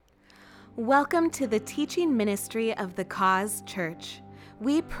Welcome to the teaching ministry of the Cause Church.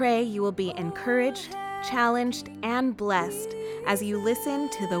 We pray you will be encouraged, challenged, and blessed as you listen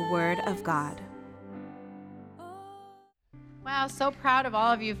to the Word of God. Wow, so proud of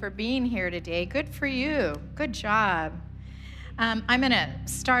all of you for being here today. Good for you. Good job. I'm going to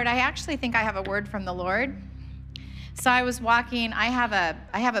start. I actually think I have a word from the Lord. So I was walking. I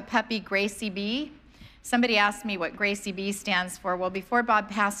have a puppy, Gracie B. Somebody asked me what Gracie B stands for. Well, before Bob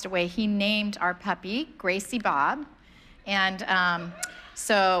passed away, he named our puppy Gracie Bob. And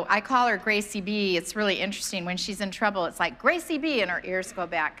so I call her Gracie B. It's really interesting. When she's in trouble, it's like Gracie B, and her ears go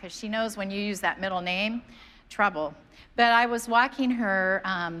back because she knows when you use that middle name, trouble. But I was walking her,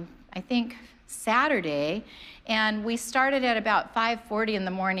 I think, Saturday, and we started at about 5:40 in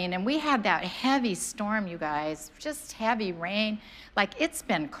the morning, and we had that heavy storm, you guys, just heavy rain. Like, it's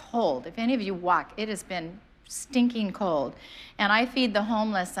been cold. If any of you walk, it has been stinking cold. And I feed the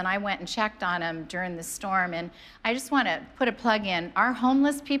homeless, and I went and checked on them during the storm. And I just want to put a plug in. Our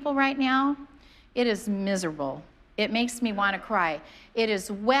homeless people right now, it is miserable. It makes me want to cry. It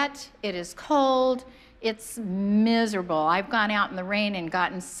is wet. It is cold. It's miserable. I've gone out in the rain and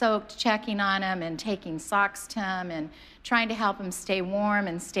gotten soaked checking on them and taking socks to them and trying to help them stay warm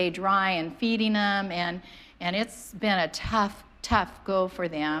and stay dry and feeding them. And it's been a tough go for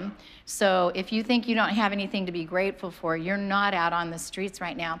them. So if you think you don't have anything to be grateful for, you're not out on the streets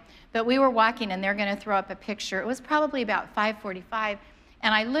right now. But we were walking, and they're going to throw up a picture. It was probably about 5:45,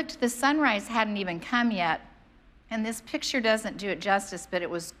 and I looked, the sunrise hadn't even come yet. And this picture doesn't do it justice, but it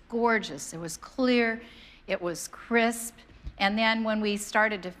was gorgeous. It was clear. It was crisp. And then when we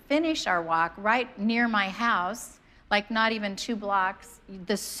started to finish our walk, right near my house, like not even 2 blocks,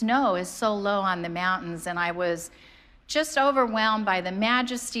 the snow is so low on the mountains, and I was just overwhelmed by the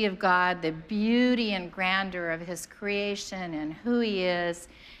majesty of God, the beauty and grandeur of His creation and who He is.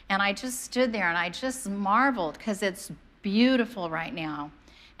 And I just stood there and I just marveled because it's beautiful right now.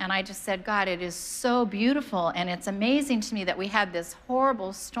 And I just said, God, it is so beautiful, and it's amazing to me that we had this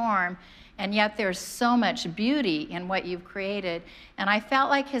horrible storm, and yet there's so much beauty in what you've created. And I felt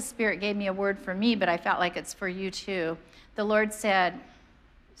like His Spirit gave me a word for me, but I felt like it's for you too. The Lord said,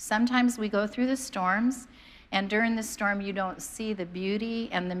 sometimes we go through the storms, and during the storm you don't see the beauty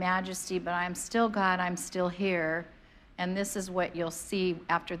and the majesty, but I'm still God, I'm still here, and this is what you'll see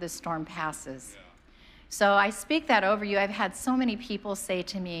after the storm passes. So I speak that over you. I've had so many people say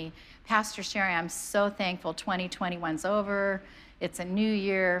to me, Pastor Sherry, I'm so thankful 2021's over. It's a new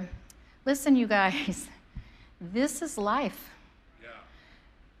year. Listen, you guys, this is life. Yeah.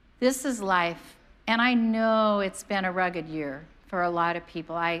 This is life. And I know it's been a rugged year for a lot of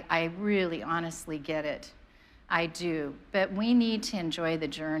people. I really honestly get it. I do. But we need to enjoy the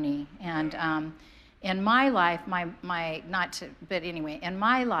journey. And in my life, in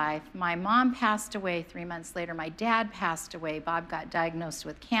my life, my mom passed away 3 months later. My dad passed away. Bob got diagnosed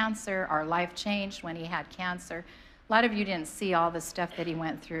with cancer. Our life changed when he had cancer. A lot of you didn't see all the stuff that he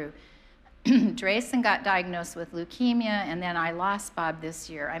went through. Drayson got diagnosed with leukemia, and then I lost Bob this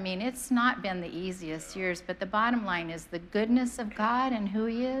year. I mean, it's not been the easiest years, but the bottom line is the goodness of God and who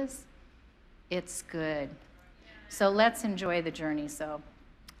He is, it's good. So let's enjoy the journey. So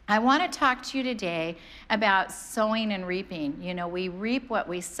I want to talk to you today about sowing and reaping. You know, we reap what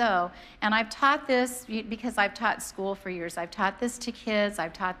we sow. And I've taught this because I've taught school for years. I've taught this to kids.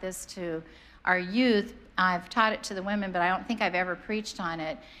 I've taught this to our youth. I've taught it to the women, but I don't think I've ever preached on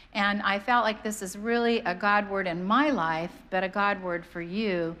it. And I felt like this is really a God word in my life, but a God word for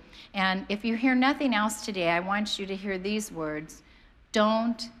you. And if you hear nothing else today, I want you to hear these words: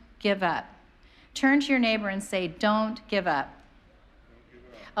 don't give up. Turn to your neighbor and say, don't give up.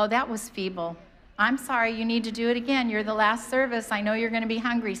 Oh, that was feeble. I'm sorry, you need to do it again. You're the last service. I know you're going to be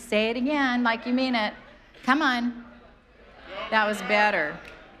hungry. Say it again like you mean it. Come on. That was better.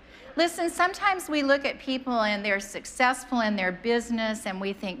 Listen, sometimes we look at people and they're successful in their business and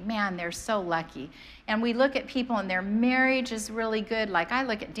we think, man, they're so lucky. And we look at people and their marriage is really good. Like I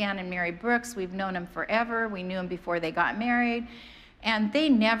look at Dan and Mary Brooks. We've known them forever. We knew them before they got married. And they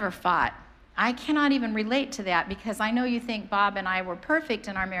never fought. I cannot even relate to that because I know you think Bob and I were perfect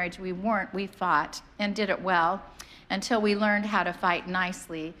in our marriage. We weren't. We fought and did it well until we learned how to fight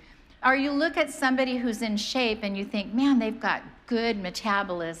nicely. Or you look at somebody who's in shape and you think, man, they've got good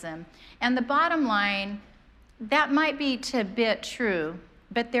metabolism. And the bottom line, that might be a bit true,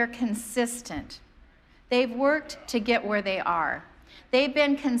 but they're consistent. They've worked to get where they are. They've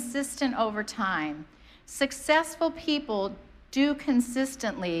been consistent over time. Successful people do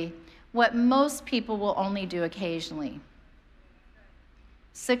consistently what most people will only do occasionally.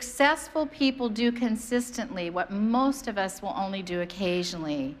 Successful people do consistently what most of us will only do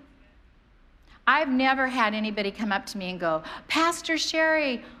occasionally. I've never had anybody come up to me and go, Pastor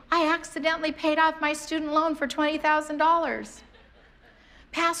Sherry, I accidentally paid off my student loan for $20,000.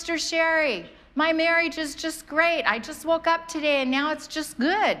 Pastor Sherry, my marriage is just great. I just woke up today and now it's just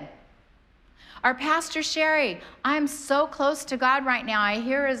good. Or Pastor Sherry, I'm so close to God right now, I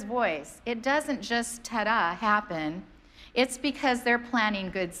hear his voice. It doesn't just ta-da happen. It's because they're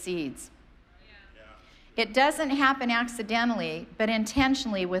planting good seeds. It doesn't happen accidentally, but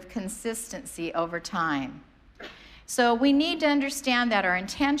intentionally with consistency over time. So we need to understand that our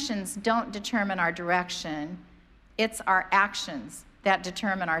intentions don't determine our direction. It's our actions that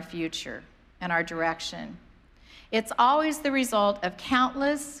determine our future and our direction. It's always the result of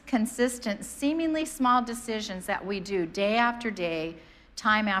countless, consistent, seemingly small decisions that we do day after day,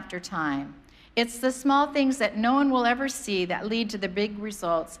 time after time. It's the small things that no one will ever see that lead to the big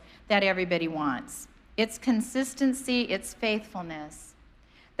results that everybody wants. It's consistency, it's faithfulness.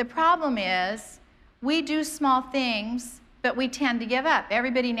 The problem is, we do small things, but we tend to give up.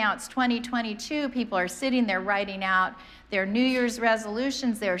 Everybody now, it's 2022, people are sitting there writing out their New Year's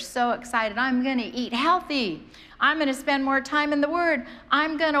resolutions. They're so excited. I'm gonna eat healthy. I'm gonna spend more time in the Word.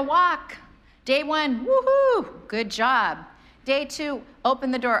 I'm gonna walk. Day 1, woohoo, good job. Day 2,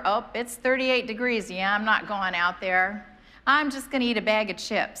 open the door. Oh, it's 38 degrees. Yeah, I'm not going out there. I'm just gonna eat a bag of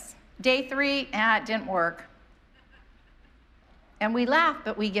chips. Day 3, it didn't work. And we laugh,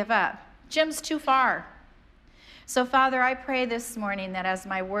 but we give up. Gym's too far. So, Father, I pray this morning that as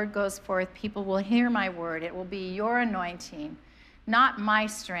my word goes forth, people will hear my word. It will be your anointing, not my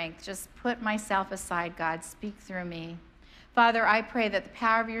strength. Just put myself aside, God. Speak through me. Father, I pray that the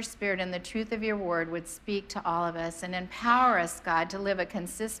power of your Spirit and the truth of your word would speak to all of us and empower us, God, to live a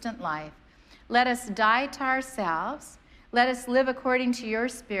consistent life. Let us die to ourselves. Let us live according to your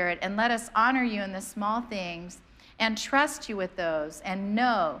Spirit, and let us honor you in the small things and trust you with those, and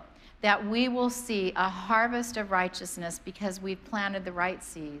know that we will see a harvest of righteousness because we've planted the right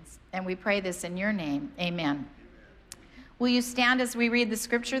seeds. And we pray this in your name. Amen. Will you stand as we read the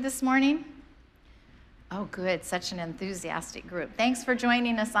scripture this morning? Oh, good. Such an enthusiastic group. Thanks for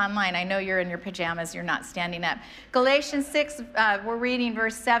joining us online. I know you're in your pajamas. You're not standing up. Galatians 6, we're reading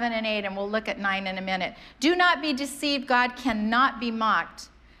verse 7 and 8, and we'll look at 9 in a minute. Do not be deceived. God cannot be mocked.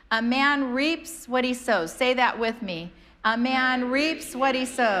 A man reaps what he sows. Say that with me. A man reaps what he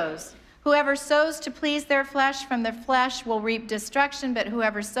sows. Whoever sows to please their flesh from the flesh will reap destruction, but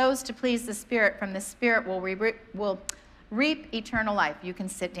whoever sows to please the Spirit from the Spirit will reap eternal life. You can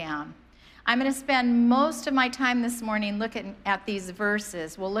sit down. I'm going to spend most of my time this morning looking at these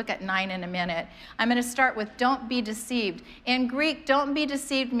verses. We'll look at 9 in a minute. I'm going to start with don't be deceived. In Greek, don't be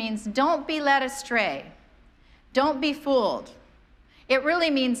deceived means don't be led astray. Don't be fooled. It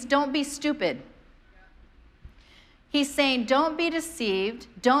really means don't be stupid. He's saying don't be deceived,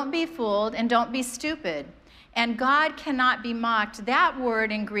 don't be fooled, and don't be stupid. And God cannot be mocked. That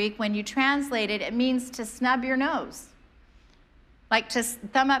word in Greek, when you translate it, it means to snub your nose. Like to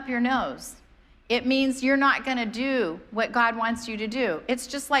thumb up your nose. It means you're not going to do what God wants you to do. It's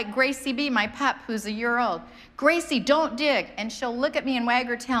just like Gracie B, my pup, who's a year old. Gracie, don't dig. And she'll look at me and wag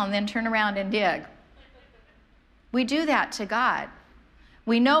her tail and then turn around and dig. We do that to God.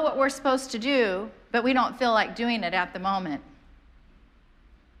 We know what we're supposed to do, but we don't feel like doing it at the moment.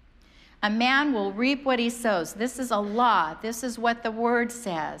 A man will reap what he sows. This is a law. This is what the word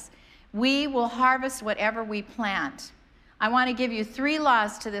says. We will harvest whatever we plant. I want to give you 3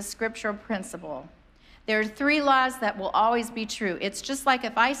 laws to this scriptural principle. There are 3 laws that will always be true. It's just like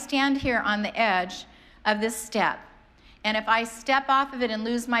if I stand here on the edge of this step, and if I step off of it and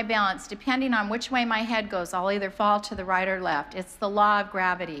lose my balance, depending on which way my head goes, I'll either fall to the right or left. It's the law of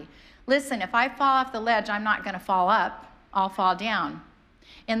gravity. Listen, if I fall off the ledge, I'm not going to fall up. I'll fall down.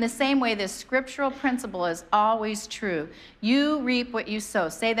 In the same way, this scriptural principle is always true. You reap what you sow.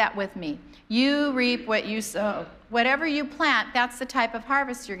 Say that with me. You reap what you sow. Whatever you plant, that's the type of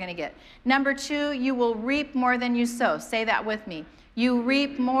harvest you're going to get. Number 2, you will reap more than you sow. Say that with me. You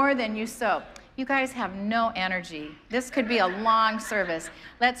reap more than you sow. You guys have no energy. This could be a long service.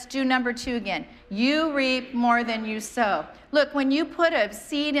 Let's do number 2 again. You reap more than you sow. Look, when you put a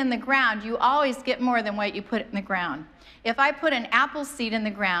seed in the ground, you always get more than what you put in the ground. If I put an apple seed in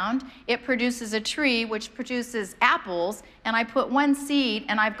the ground, it produces a tree which produces apples, and I put 1 seed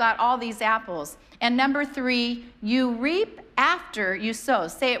and I've got all these apples. And number 3, you reap after you sow.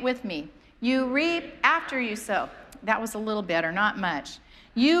 Say it with me. You reap after you sow. That was a little better, not much.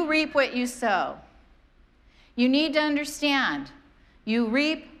 You reap what you sow. You need to understand, you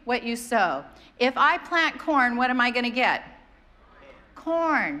reap what you sow. If I plant corn, what am I going to get?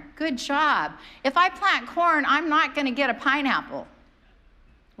 Corn. Good job. If I plant corn, I'm not going to get a pineapple,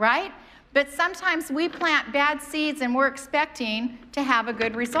 right? But sometimes we plant bad seeds and we're expecting to have a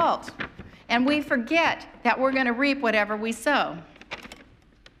good result. And we forget that we're going to reap whatever we sow.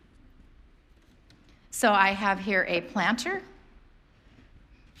 So I have here a planter.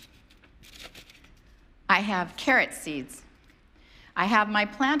 I have carrot seeds. I have my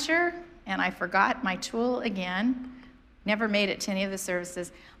planter, and I forgot my tool again. Never made it to any of the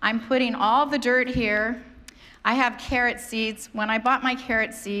services. I'm putting all the dirt here. I have carrot seeds. When I bought my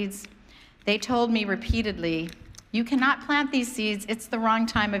carrot seeds, they told me repeatedly, you cannot plant these seeds, it's the wrong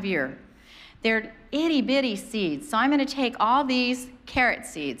time of year. They're itty bitty seeds. So I'm going to take all these carrot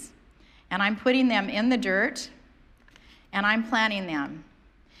seeds and I'm putting them in the dirt and I'm planting them.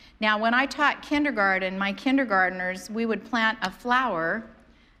 Now, when I taught kindergarten, my kindergartners, we would plant a flower,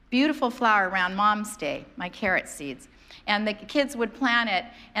 beautiful flower around Mom's Day, my carrot seeds. And the kids would plant it,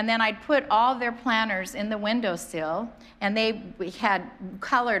 and then I'd put all their planters in the windowsill, and they had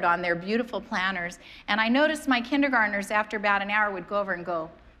colored on their beautiful planters. And I noticed my kindergartners, after about an hour, would go over and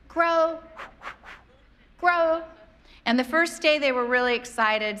go, grow, grow. And the first day they were really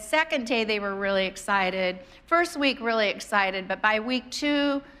excited. Second day they were really excited. First week really excited, but by week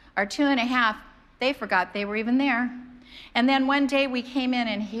 2 or 2.5, they forgot they were even there. And then one day we came in,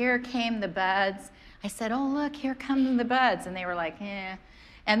 and here came the buds. I said, oh, look, here come the buds. And they were like, eh.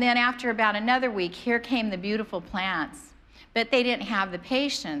 And then after about another week, here came the beautiful plants. But they didn't have the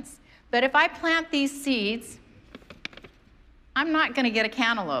patience. But if I plant these seeds, I'm not going to get a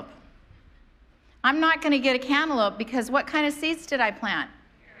cantaloupe. I'm not going to get a cantaloupe because what kind of seeds did I plant?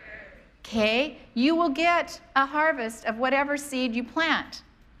 Okay, you will get a harvest of whatever seed you plant.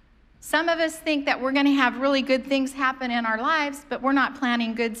 Some of us think that we're going to have really good things happen in our lives, but we're not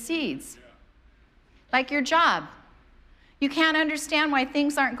planting good seeds. Like your job. You can't understand why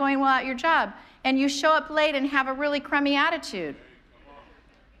things aren't going well at your job, and you show up late and have a really crummy attitude.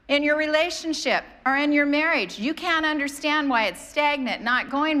 In your relationship or in your marriage, you can't understand why it's stagnant, not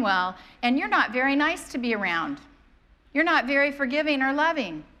going well, and you're not very nice to be around. You're not very forgiving or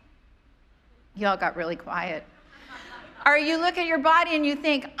loving. You all got really quiet. Or you look at your body and you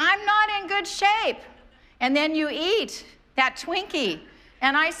think, I'm not in good shape. And then you eat that Twinkie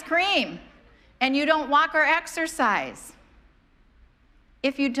and ice cream, and you don't walk or exercise.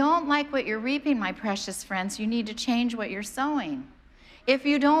 If you don't like what you're reaping, my precious friends, you need to change what you're sowing. If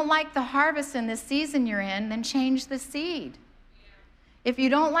you don't like the harvest in the season you're in, then change the seed. If you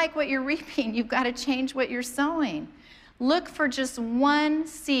don't like what you're reaping, you've got to change what you're sowing. Look for just one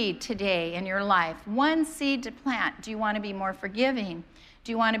seed today in your life, one seed to plant. Do you want to be more forgiving?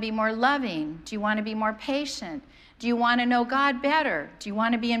 Do you want to be more loving? Do you want to be more patient? Do you want to know God better? Do you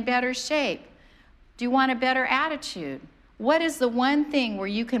want to be in better shape? Do you want a better attitude? What is the one thing where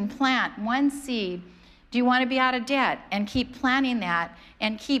you can plant one seed? Do you want to be out of debt and keep planting that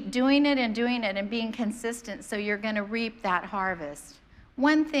and keep doing it and being consistent so you're going to reap that harvest?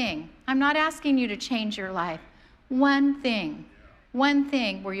 One thing. I'm not asking you to change your life. One thing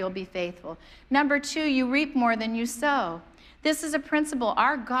where you'll be faithful. Number 2, you reap more than you sow. This is a principle.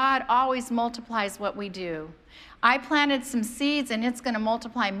 Our God always multiplies what we do. I planted some seeds, and it's going to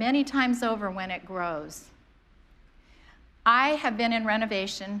multiply many times over when it grows. I have been in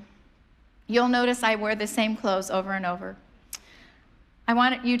renovation. You'll notice I wear the same clothes over and over. I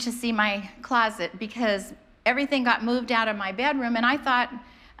want you to see my closet because everything got moved out of my bedroom, and I thought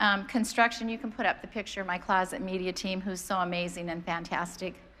construction, you can put up the picture of my closet media team who's so amazing and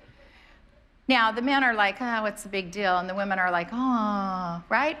fantastic. Now, the men are like, oh, what's the big deal? And the women are like, oh,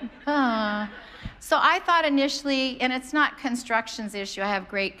 right? Oh. So I thought initially, and it's not construction's issue, I have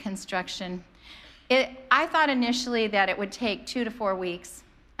great construction. I thought initially that it would take 2 to 4 weeks.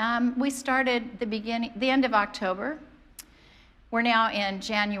 We started the end of October. We're now in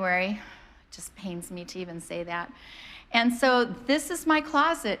January. It just pains me to even say that. And so this is my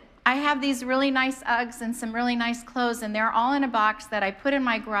closet. I have these really nice Uggs and some really nice clothes, and they're all in a box that I put in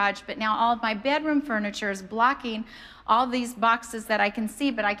my garage, but now all of my bedroom furniture is blocking all these boxes that I can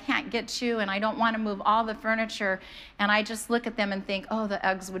see, but I can't get to, and I don't want to move all the furniture, and I just look at them and think, oh, the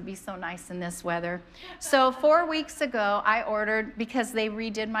Uggs would be so nice in this weather. So 4 weeks ago, I ordered, because they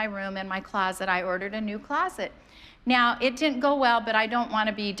redid my room and my closet, I ordered a new closet. Now, it didn't go well, but I don't want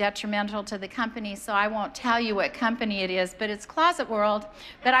to be detrimental to the company, so I won't tell you what company it is, but it's Closet World,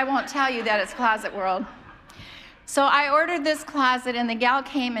 but I won't tell you that it's Closet World. So I ordered this closet, and the gal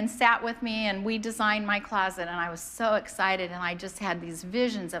came and sat with me, and we designed my closet, and I was so excited, and I just had these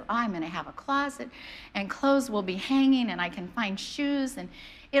visions of, oh, I'm going to have a closet, and clothes will be hanging, and I can find shoes, and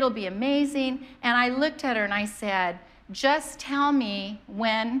it'll be amazing. And I looked at her, and I said, just tell me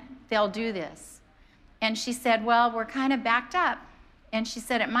when they'll do this. And she said, well, we're kind of backed up. And she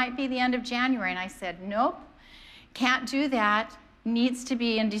said, it might be the end of January. And I said, nope, can't do that. Needs to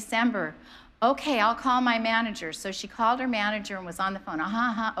be in December. Okay, I'll call my manager. So she called her manager and was on the phone.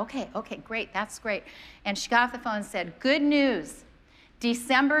 Okay, great, that's great. And she got off the phone and said, good news,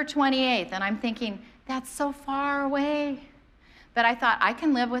 December 28th. And I'm thinking, that's so far away. But I thought, I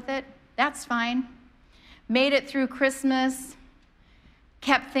can live with it. That's fine. Made it through Christmas.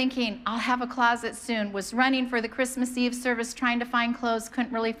 Kept thinking, I'll have a closet soon. Was running for the Christmas Eve service, trying to find clothes.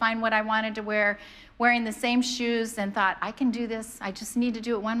 Couldn't really find what I wanted to wear. Wearing the same shoes and thought, I can do this. I just need to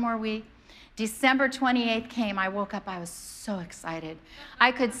do it one more week. December 28th came. I woke up. I was so excited.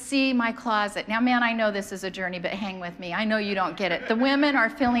 I could see my closet. Now, man, I know this is a journey, but hang with me. I know you don't get it. The women are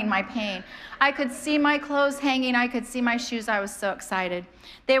feeling my pain. I could see my clothes hanging. I could see my shoes. I was so excited.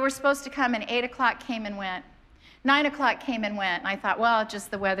 They were supposed to come, and 8 o'clock came and went. 9 o'clock came and went. And I thought, well,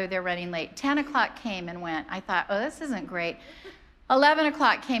 just the weather. They're running late. 10 o'clock came and went. I thought, oh, this isn't great. 11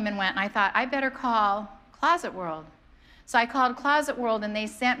 o'clock came and went. And I thought, I better call Closet World. So I called Closet World, and they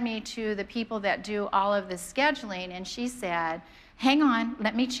sent me to the people that do all of the scheduling, and she said, hang on,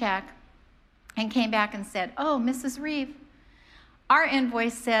 let me check, and came back and said, oh, Mrs. Reeve, our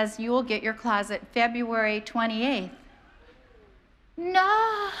invoice says you will get your closet February 28th.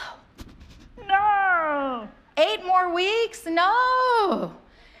 No, 8 more weeks, no.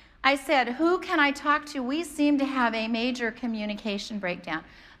 I said, who can I talk to? We seem to have a major communication breakdown.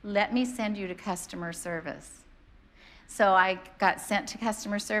 Let me send you to customer service. So I got sent to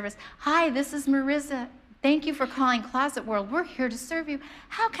customer service. Hi, this is Marissa. Thank you for calling Closet World. We're here to serve you.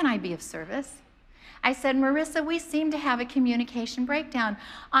 How can I be of service? I said, Marissa, we seem to have a communication breakdown.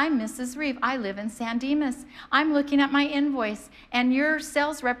 I'm Mrs. Reeve. I live in San Dimas. I'm looking at my invoice, and your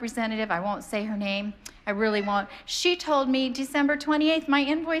sales representative, I won't say her name, I really won't, she told me December 28th. My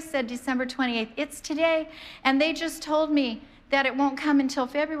invoice said December 28th. It's today, and they just told me that it won't come until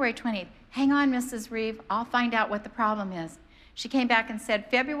February 28th. Hang on, Mrs. Reeve, I'll find out what the problem is. She came back and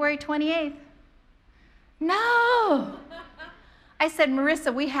said, February 28th. No. I said,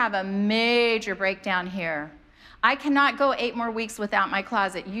 Marissa, we have a major breakdown here. I cannot go 8 more weeks without my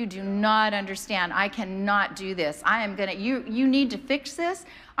closet. You do not understand. I cannot do this. I am gonna, you need to fix this,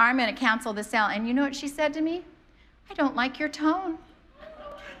 or I'm gonna cancel the sale. And you know what she said to me? I don't like your tone.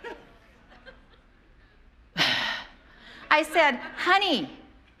 I said, honey,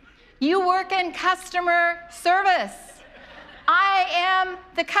 you work in customer service. I am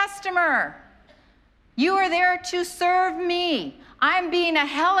the customer. You are there to serve me. I'm being a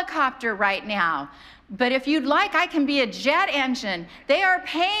helicopter right now. But if you'd like, I can be a jet engine. They are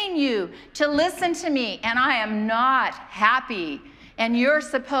paying you to listen to me, and I am not happy. And you're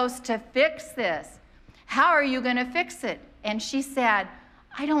supposed to fix this. How are you going to fix it? And she said,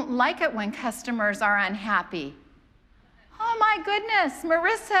 I don't like it when customers are unhappy. Oh my goodness,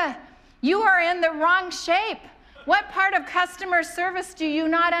 Marissa, you are in the wrong shape. What part of customer service do you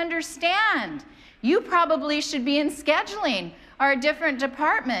not understand? You probably should be in scheduling or a different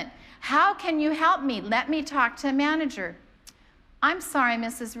department. How can you help me? Let me talk to a manager. I'm sorry,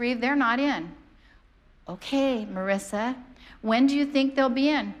 Mrs. Reeve, they're not in. Okay, Marissa, when do you think they'll be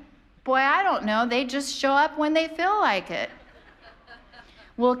in? Boy, I don't know. They just show up when they feel like it.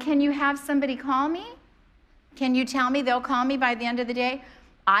 Well, can you have somebody call me? Can you tell me they'll call me by the end of the day?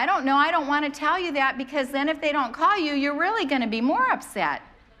 I don't know. I don't want to tell you that, because then if they don't call you, you're really going to be more upset.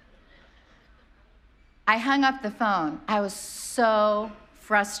 I hung up the phone. I was so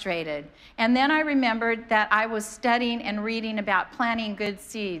frustrated. And then I remembered that I was studying and reading about planting good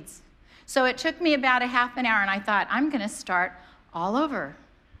seeds. So it took me about a half an hour, and I thought, I'm going to start all over.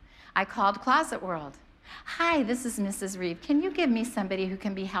 I called Closet World. Hi, this is Mrs. Reeve. Can you give me somebody who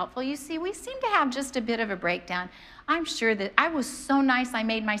can be helpful? You see, we seem to have just a bit of a breakdown. I'm sure that I was so nice, I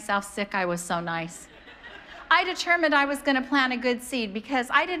made myself sick. I was so nice. I determined I was going to plant a good seed, because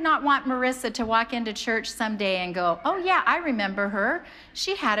I did not want Marissa to walk into church someday and go, oh yeah, I remember her.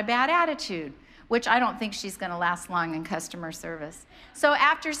 She had a bad attitude, which I don't think she's going to last long in customer service. So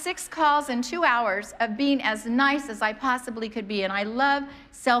after 6 calls and 2 hours of being as nice as I possibly could be, and I love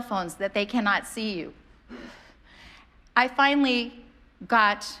cell phones that they cannot see you, I finally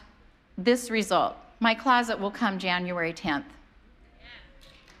got this result. My closet will come January 10th.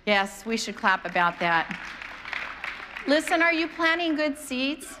 Yes, we should clap about that. Listen, are you planting good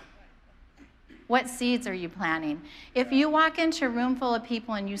seeds? What seeds are you planting? If you walk into a room full of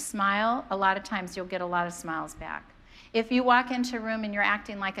people and you smile, a lot of times you'll get a lot of smiles back. If you walk into a room and you're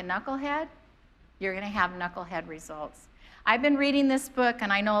acting like a knucklehead, you're going to have knucklehead results. I've been reading this book,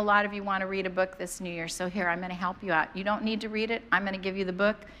 and I know a lot of you want to read a book this New Year, so here, I'm going to help you out. You don't need to read it. I'm going to give you the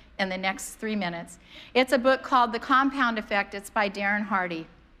book in the next 3 minutes. It's a book called The Compound Effect. It's by Darren Hardy.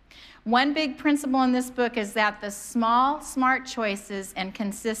 One big principle in this book is that the small, smart choices and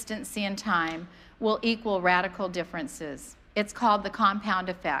consistency in time will equal radical differences. It's called the compound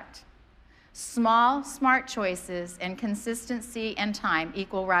effect. Small, smart choices and consistency and time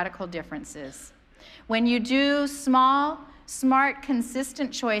equal radical differences. When you do small, smart,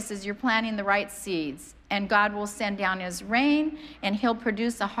 consistent choices, you're planting the right seeds, and God will send down his rain, and he'll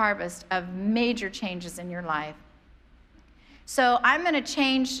produce a harvest of major changes in your life. So I'm going to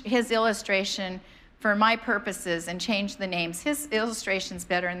change his illustration for my purposes and change the names. His illustration's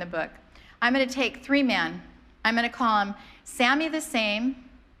better in the book. I'm going to take 3 men. I'm going to call them Sammy the Same.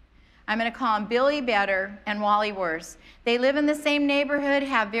 I'm going to call them Billy Better and Wally Worse. They live in the same neighborhood,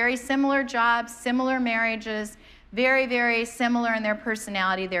 have very similar jobs, similar marriages, very, very similar in their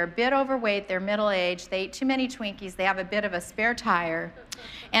personality. They're a bit overweight, they're middle-aged, they eat too many Twinkies, they have a bit of a spare tire.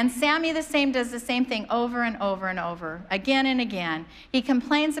 And Sammy the Same does the same thing over and over and over, again and again. He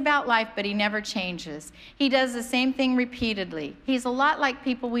complains about life, but he never changes. He does the same thing repeatedly. He's a lot like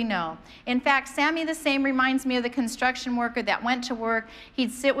people we know. In fact, Sammy the Same reminds me of the construction worker that went to work.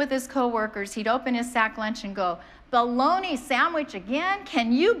 He'd sit with his coworkers, he'd open his sack lunch and go, "Bologna sandwich again?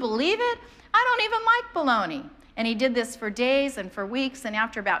 Can you believe it? I don't even like bologna." And he did this for days and for weeks, and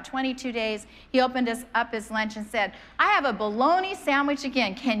after about 22 days, he opened up his lunch and said, "I have a bologna sandwich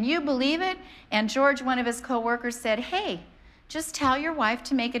again. Can you believe it?" And George, one of his coworkers, said, "Hey, just tell your wife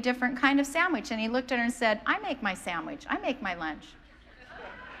to make a different kind of sandwich." And he looked at her and said, "I make my sandwich. I make my lunch."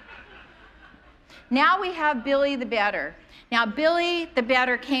 Now we have Billy the Better. Now, Billy the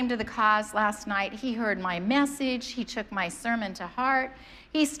Better came to the cause last night. He heard my message. He took my sermon to heart.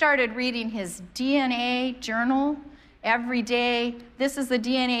 He started reading his DNA journal every day. This is the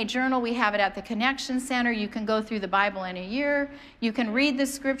DNA journal. We have it at the Connection Center. You can go through the Bible in a year. You can read the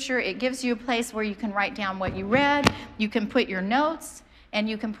scripture. It gives you a place where you can write down what you read. You can put your notes, and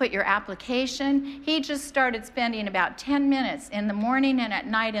you can put your application. He just started spending about 10 minutes in the morning and at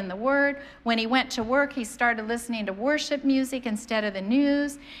night in the Word. When he went to work, he started listening to worship music instead of the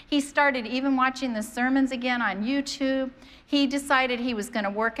news. He started even watching the sermons again on YouTube. He decided he was going to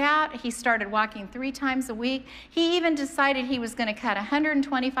work out. He started walking 3 times a week. He even decided he was going to cut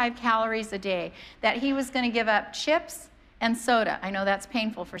 125 calories a day, that he was going to give up chips and soda. I know that's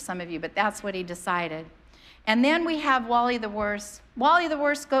painful for some of you, but that's what he decided. And then we have Wally the Worst. Wally the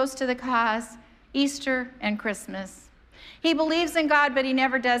Worst goes to the cause, Easter and Christmas. He believes in God, but he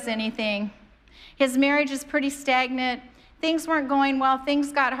never does anything. His marriage is pretty stagnant. Things weren't going well.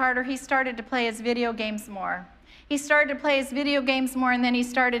 Things got harder. He started to play his video games more. He started to play his video games more, and then he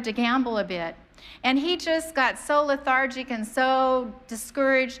started to gamble a bit. And he just got so lethargic and so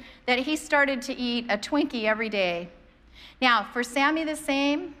discouraged that he started to eat a Twinkie every day. Now, for Sammy the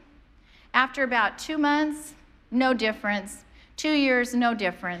Same, after about 2 months, no difference. 2 years, no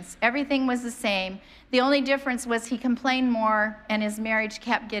difference. Everything was the same. The only difference was he complained more, and his marriage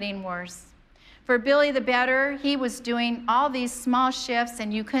kept getting worse. For Billy the Better, he was doing all these small shifts,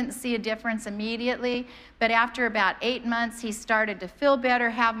 and you couldn't see a difference immediately. But after about 8 months, he started to feel better,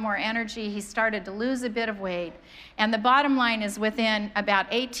 have more energy. He started to lose a bit of weight. And the bottom line is, within about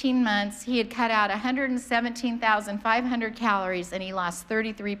 18 months, he had cut out 117,500 calories, and he lost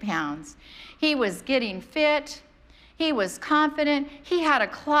 33 pounds. He was getting fit. He was confident. He had a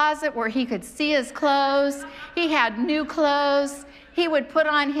closet where he could see his clothes. He had new clothes. He would put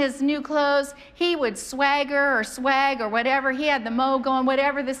on his new clothes. He would swagger or swag or whatever. He had the mo going,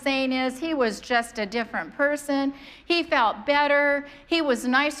 whatever the saying is. He was just a different person. He felt better. He was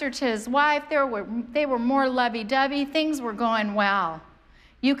nicer to his wife. They were more lovey-dovey. Things were going well.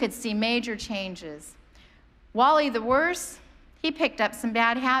 You could see major changes. Wally the Worst, he picked up some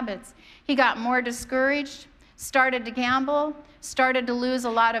bad habits. He got more discouraged, started to gamble, started to lose a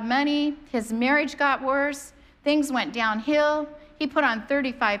lot of money. His marriage got worse. Things went downhill. He put on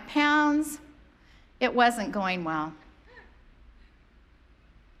 35 pounds. It wasn't going well.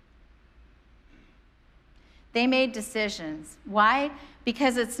 They made decisions. Why?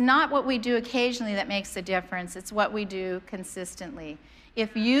 Because it's not what we do occasionally that makes a difference. It's what we do consistently.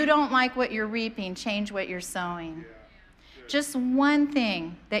 If you don't like what you're reaping, change what you're sowing. Just one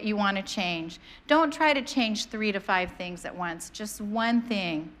thing that you want to change. Don't try to change 3 to 5 things at once. Just one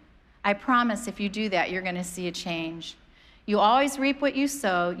thing. I promise if you do that, you're going to see a change. You always reap what you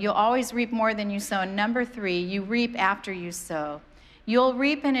sow. You'll always reap more than you sow. And number 3, you reap after you sow. You'll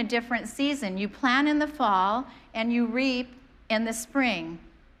reap in a different season. You plant in the fall, and you reap in the spring.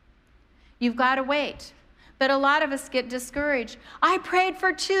 You've got to wait. But a lot of us get discouraged. I prayed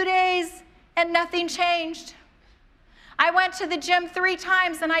for 2 days and nothing changed. I went to the gym 3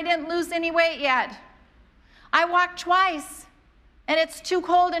 times and I didn't lose any weight yet. I walked twice and it's too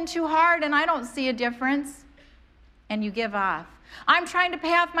cold and too hard and I don't see a difference. And you give off. I'm trying to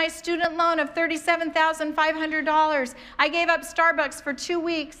pay off my student loan of $37,500. I gave up Starbucks for 2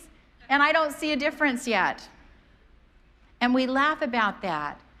 weeks and I don't see a difference yet. And we laugh about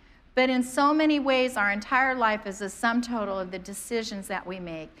that. But in so many ways, our entire life is a sum total of the decisions that we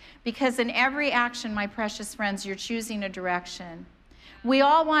make. Because in every action, my precious friends, you're choosing a direction. We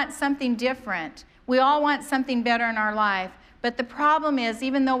all want something different. We all want something better in our life. But the problem is,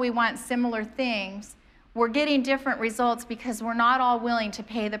 even though we want similar things, we're getting different results because we're not all willing to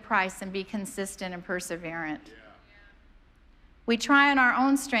pay the price and be consistent and perseverant. Yeah. We try on our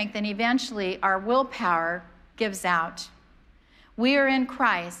own strength, and eventually our willpower gives out. We are in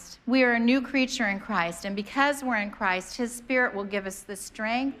Christ. We are a new creature in Christ. And because we're in Christ, His Spirit will give us the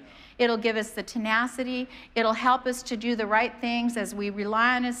strength. It'll give us the tenacity. It'll help us to do the right things as we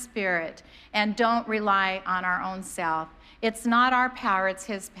rely on His Spirit and don't rely on our own self. It's not our power, it's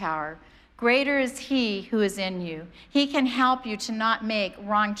His power. Greater is He who is in you. He can help you to not make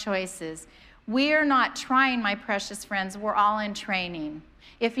wrong choices. We are not trying, my precious friends. We're all in training.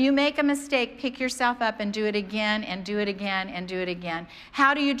 If you make a mistake, pick yourself up and do it again and do it again and do it again.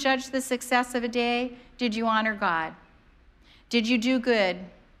 How do you judge the success of a day? Did you honor God? Did you do good?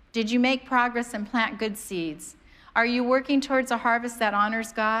 Did you make progress and plant good seeds? Are you working towards a harvest that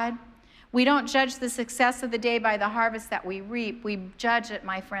honors God? We don't judge the success of the day by the harvest that we reap. We judge it,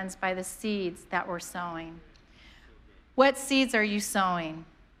 my friends, by the seeds that we're sowing. What seeds are you sowing?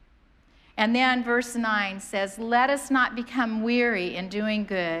 And then verse 9 says, let us not become weary in doing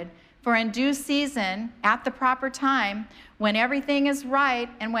good, for in due season, at the proper time, when everything is right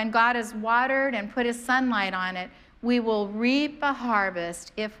and when God has watered and put His sunlight on it, we will reap a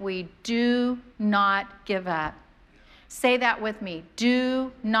harvest if we do not give up. Say that with me.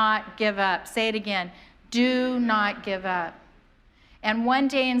 Do not give up. Say it again. Do not give up. And one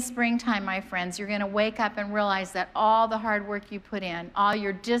day in springtime, my friends, you're going to wake up and realize that all the hard work you put in, all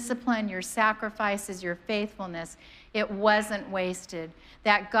your discipline, your sacrifices, your faithfulness, it wasn't wasted.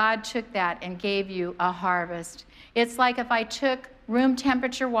 That God took that and gave you a harvest. It's like if I took room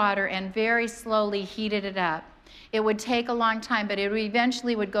temperature water and very slowly heated it up. It would take a long time, but it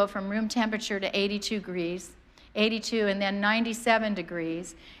eventually would go from room temperature to 82 degrees. 82 and then 97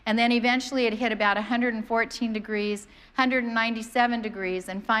 degrees. And then eventually it hit about 114 degrees, 197 degrees,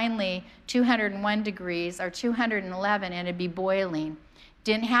 and finally 201 degrees or 211, and it'd be boiling.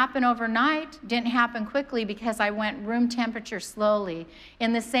 Didn't happen overnight, didn't happen quickly because I went room temperature slowly.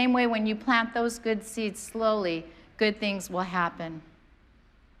 In the same way, when you plant those good seeds slowly, good things will happen.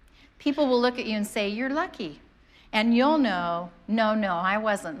 People will look at you and say, you're lucky. And you'll know, no, I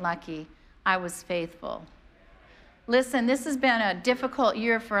wasn't lucky. I was faithful. Listen, this has been a difficult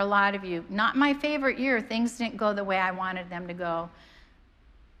year for a lot of you. Not my favorite year. Things didn't go the way I wanted them to go.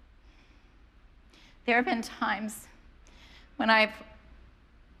 There have been times when I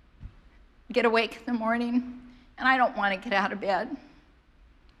get awake in the morning and I don't want to get out of bed.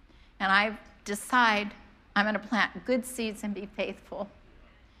 And I decide I'm going to plant good seeds and be faithful.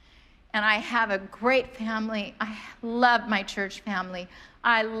 And I have a great family. I love my church family.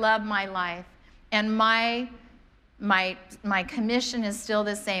 I love my life. And my commission is still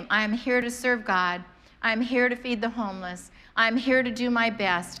the same. I am here to serve God. I'm here to feed the homeless. I'm here to do my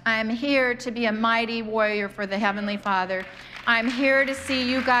best. I'm here to be a mighty warrior for the Heavenly Father. I'm here to see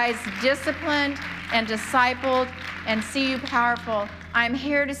you guys disciplined and discipled and see you powerful. I'm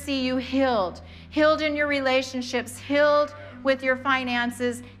here to see you healed. Healed in your relationships, healed with your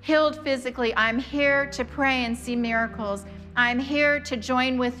finances, healed physically. I'm here to pray and see miracles. I'm here to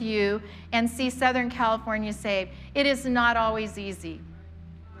join with you and see Southern California saved. It is not always easy.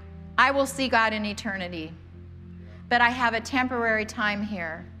 I will see God in eternity, but I have a temporary time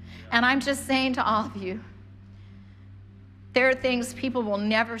here. And I'm just saying to all of you, there are things people will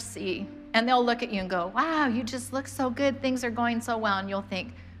never see, and they'll look at you and go, wow, you just look so good. Things are going so well. And you'll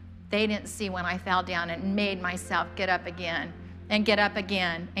think, they didn't see when I fell down and made myself get up again and get up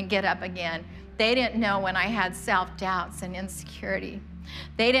again and get up again. They didn't know when I had self-doubts and insecurity.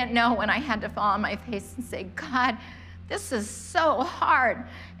 They didn't know when I had to fall on my face and say, God, this is so hard,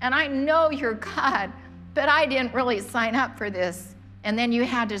 and I know you're God, but I didn't really sign up for this. And then you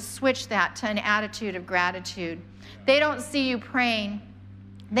had to switch that to an attitude of gratitude. They don't see you praying.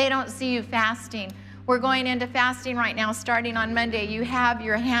 They don't see you fasting. We're going into fasting right now, starting on Monday. You have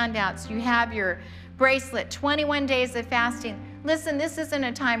your handouts. You have your bracelet, 21 days of fasting. Listen, this isn't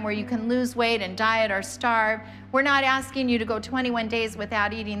a time where you can lose weight and diet or starve. We're not asking you to go 21 days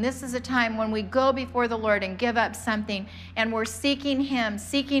without eating. This is a time when we go before the Lord and give up something, and we're seeking Him,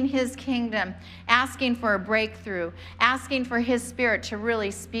 seeking His kingdom, asking for a breakthrough, asking for His Spirit to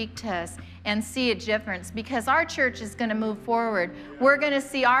really speak to us and see a difference, because our church is going to move forward. We're going to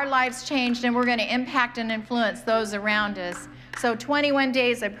see our lives changed, and we're going to impact and influence those around us. So 21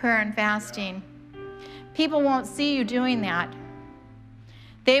 days of prayer and fasting. People won't see you doing that.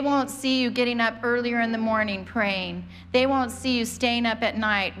 They won't see you getting up earlier in the morning praying. They won't see you staying up at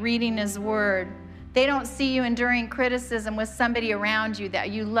night reading His Word. They don't see you enduring criticism with somebody around you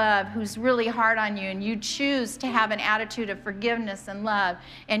that you love who's really hard on you, and you choose to have an attitude of forgiveness and love,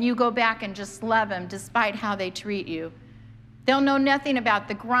 and you go back and just love them despite how they treat you. They'll know nothing about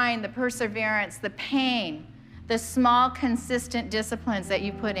the grind, the perseverance, the pain, the small, consistent disciplines that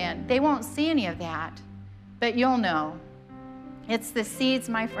you put in. They won't see any of that, but you'll know. It's the seeds,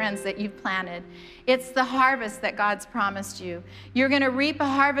 my friends, that you've planted. It's the harvest that God's promised you. You're going to reap a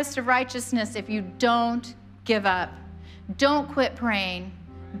harvest of righteousness if you don't give up. Don't quit praying.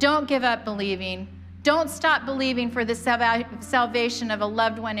 Don't give up believing. Don't stop believing for the salvation of a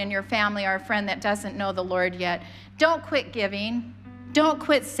loved one in your family or a friend that doesn't know the Lord yet. Don't quit giving. Don't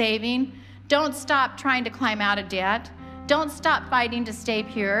quit saving. Don't stop trying to climb out of debt. Don't stop fighting to stay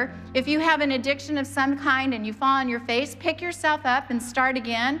pure. If you have an addiction of some kind and you fall on your face, pick yourself up and start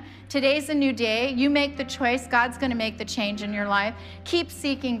again. Today's a new day. You make the choice. God's going to make the change in your life. Keep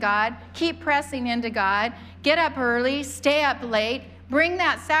seeking God. Keep pressing into God. Get up early. Stay up late. Bring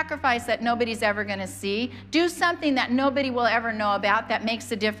that sacrifice that nobody's ever going to see. Do something that nobody will ever know about that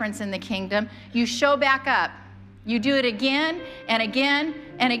makes a difference in the kingdom. You show back up. You do it again and again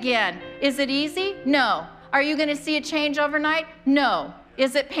and again. Is it easy? No. Are you going to see a change overnight? No.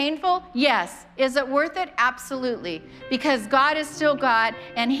 Is it painful? Yes. Is it worth it? Absolutely. Because God is still God,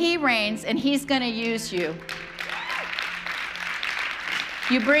 and He reigns, and He's going to use you.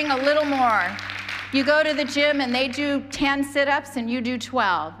 You bring a little more. You go to the gym, and they do 10 sit-ups, and you do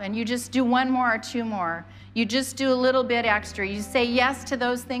 12, and you just do one more or two more. You just do a little bit extra. You say yes to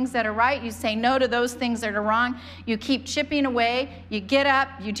those things that are right. You say no to those things that are wrong. You keep chipping away. You get up.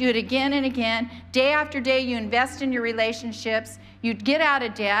 You do it again and again. Day after day, you invest in your relationships. You get out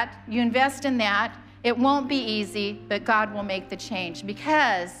of debt. You invest in that. It won't be easy, but God will make the change,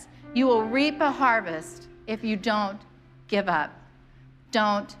 because you will reap a harvest if you don't give up.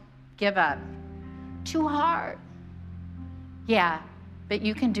 Don't give up. Too hard. Yeah. But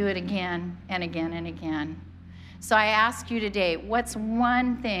you can do it again and again and again. So I ask you today, what's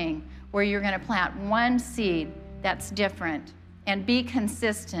one thing where you're going to plant one seed that's different, and be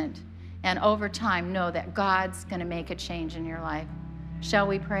consistent, and over time know that God's going to make a change in your life? Shall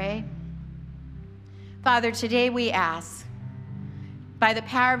we pray? Father, today we ask, by the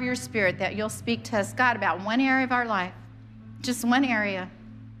power of your Spirit, that you'll speak to us, God, about one area of our life, just one area.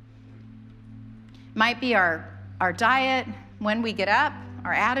 Might be our diet, when we get up,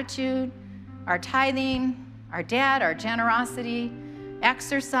 our attitude, our tithing, our debt, our generosity,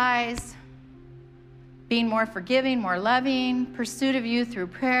 exercise, being more forgiving, more loving, pursuit of you through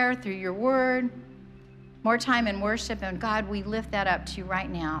prayer, through your word, more time in worship. And God, we lift that up to you right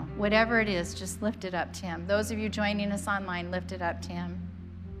now. Whatever it is, just lift it up to Him. Those of you joining us online, lift it up to Him.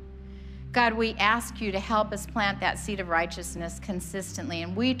 God, we ask you to help us plant that seed of righteousness consistently.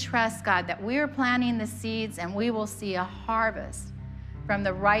 And we trust, God, that we are planting the seeds, and we will see a harvest from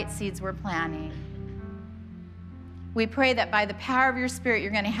the right seeds we're planting. We pray that by the power of your Spirit,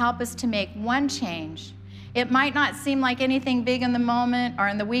 you're going to help us to make one change. It might not seem like anything big in the moment or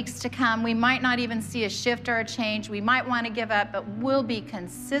in the weeks to come. We might not even see a shift or a change. We might want to give up, but we'll be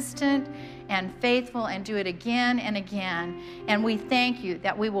consistent and faithful and do it again and again. And we thank you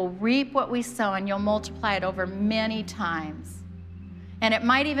that we will reap what we sow, and you'll multiply it over many times. And it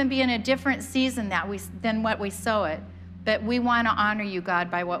might even be in a different season than what we sow it. But we want to honor you, God,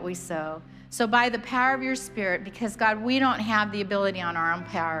 by what we sow. So by the power of your Spirit, because, God, we don't have the ability on our own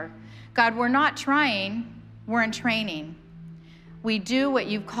power. God, we're not trying, we're in training. We do what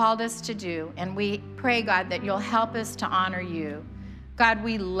you've called us to do, and we pray, God, that you'll help us to honor you. God,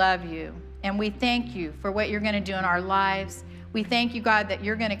 we love you, and we thank you for what you're going to do in our lives. We thank you, God, that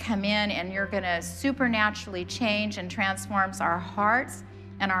you're going to come in and you're going to supernaturally change and transform our hearts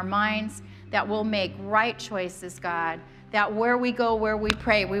and our minds, that we'll make right choices, God, that where we go, where we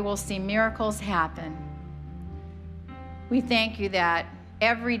pray, we will see miracles happen. We thank you that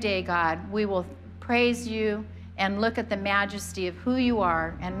every day, God, we will praise you and look at the majesty of who you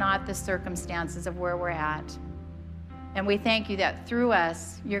are and not the circumstances of where we're at. And we thank you that through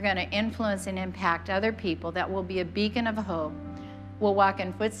us, you're going to influence and impact other people, that will be a beacon of hope. We'll walk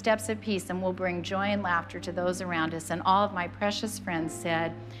in footsteps of peace, and we'll bring joy and laughter to those around us. And all of my precious friends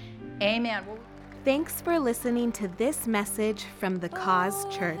said, amen. Thanks for listening to this message from the Cause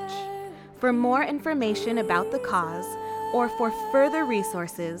Church. For more information about the Cause, or for further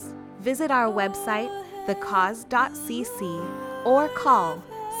resources, visit our website, thecause.cc, or call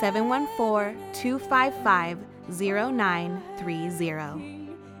 714-255-0930.